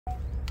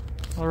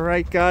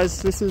Alright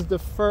guys, this is the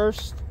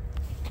first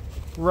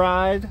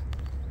ride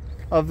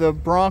of the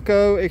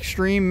Bronco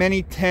Xtreme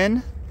Mini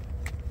 10.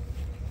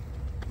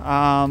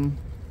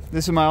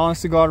 This is my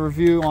honest to God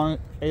review on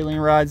it. Alien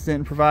Rides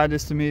didn't provide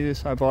this to me.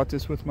 I bought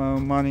this with my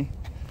own money.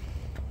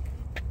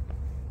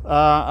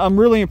 I'm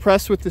really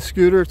impressed with the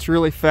scooter. It's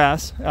really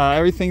fast.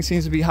 Everything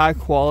seems to be high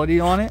quality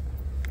on it.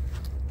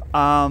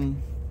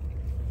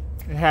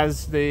 It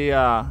has the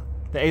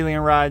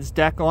Alien Rides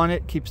deck on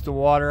it, keeps the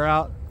water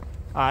out.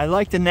 I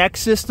like the neck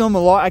system a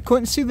lot. I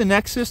couldn't see the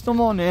neck system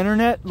on the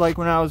internet like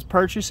when I was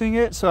purchasing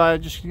it, so I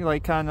just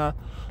like kind of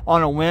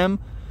on a whim.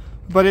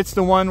 But it's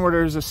the one where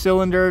there's a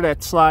cylinder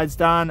that slides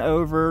down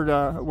over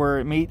to where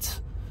it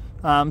meets.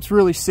 It's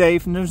really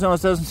safe, and it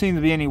doesn't seem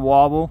to be any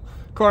wobble.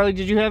 Carly,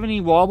 did you have any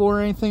wobble or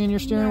anything in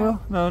your steering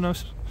wheel? No.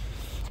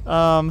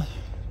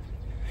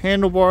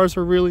 Handlebars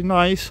are really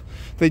nice.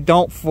 They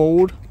don't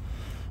fold,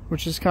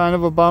 which is kind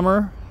of a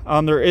bummer.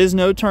 There is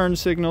no turn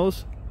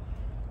signals.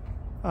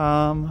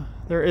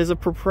 There is a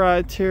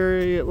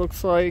proprietary, it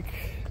looks like,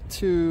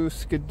 to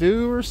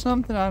Skidoo or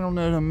something. I don't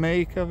know the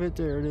make of it.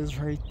 There it is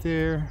right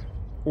there.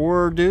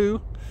 Or to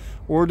do.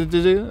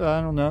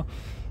 I don't know.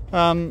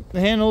 The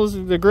handles,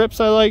 the grips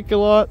I like a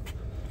lot.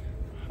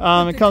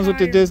 It comes with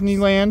the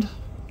Disneyland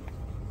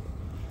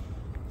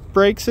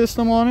brake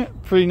system on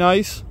it. Pretty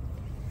nice.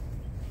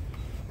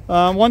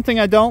 One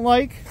thing I don't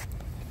like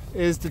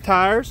is the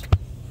tires.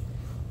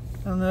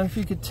 I don't know if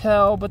you could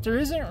tell, but there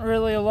isn't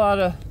really a lot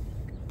of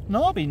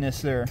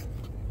knobbiness there.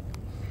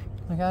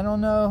 Like, I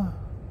don't know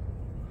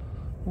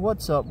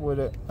what's up with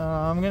it.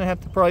 I'm gonna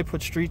have to probably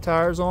put street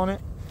tires on it.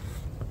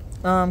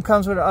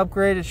 Comes with an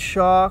upgraded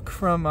shock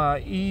from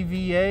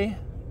EVA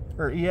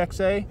or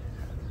EXA.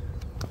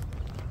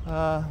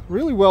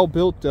 Really well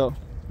built though.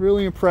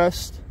 Really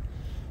impressed.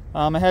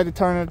 I had to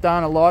turn it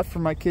down a lot for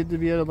my kid to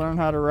be able to learn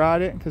how to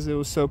ride it because it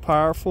was so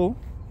powerful.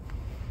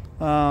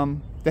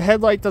 The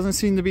headlight doesn't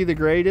seem to be the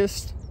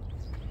greatest,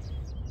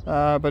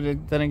 but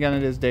then again,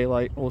 it is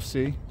daylight. We'll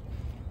see.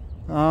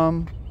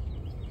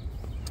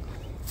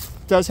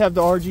 Does have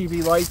the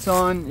RGB lights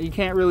on. You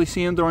can't really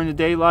see them during the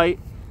daylight,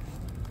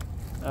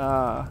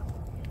 but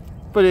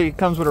it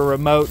comes with a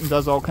remote and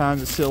does all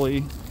kinds of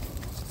silly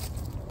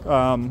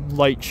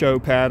light show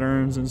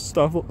patterns and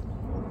stuff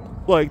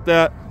like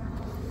that.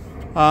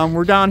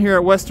 We're down here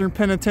at Western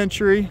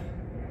Penitentiary.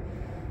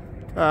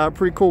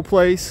 Pretty cool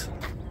place.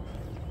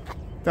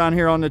 Down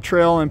here on the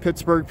trail in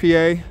Pittsburgh,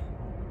 PA.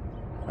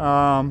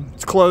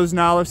 It's closed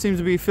now. There seems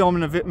to be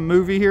filming a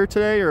movie here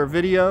today, or a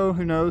video,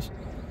 who knows.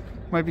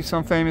 Might be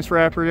some famous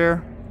rapper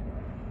there.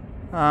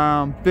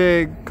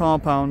 Big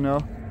compound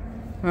though.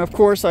 And of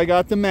course I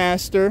got the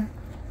Master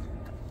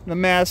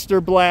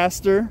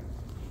Blaster.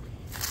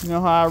 You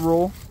know how I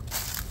roll.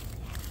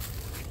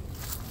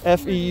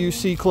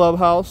 FEUC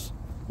Clubhouse.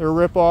 They're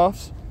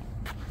rip-offs.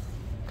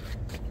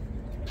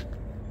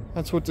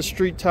 That's with the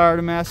street tire,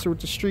 the Master with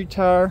the street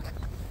tire.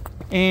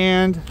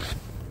 And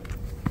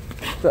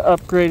the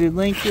upgraded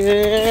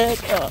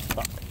linkage.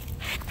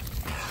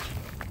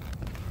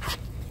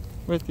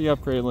 With the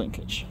upgraded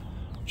linkage,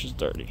 which is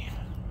dirty.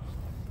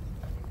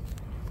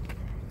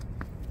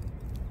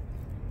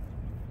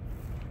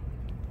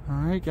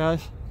 Alright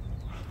guys.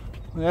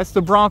 That's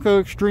the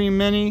Bronco Xtreme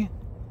Mini.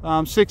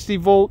 60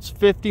 volts,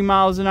 50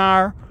 miles an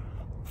hour,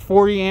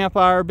 40 amp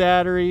hour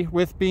battery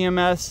with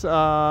BMS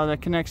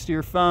that connects to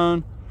your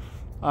phone.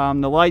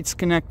 The lights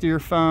connect to your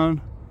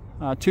phone.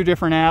 2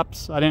 different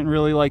apps. I didn't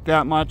really like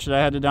that much. I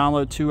had to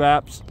download 2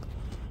 apps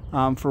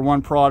for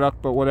one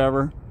product, but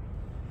whatever.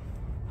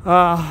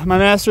 My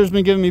Master's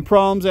been giving me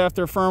problems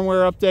after a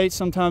firmware update.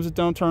 Sometimes it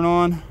don't turn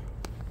on.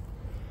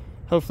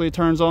 Hopefully it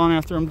turns on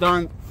after I'm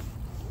done.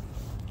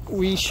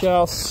 We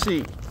shall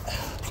see.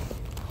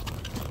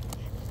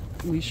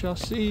 We shall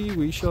see.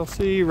 We shall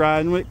see.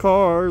 Riding with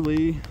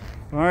Carly.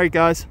 All right,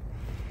 guys.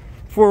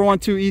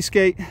 412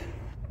 Eastgate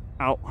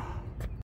out.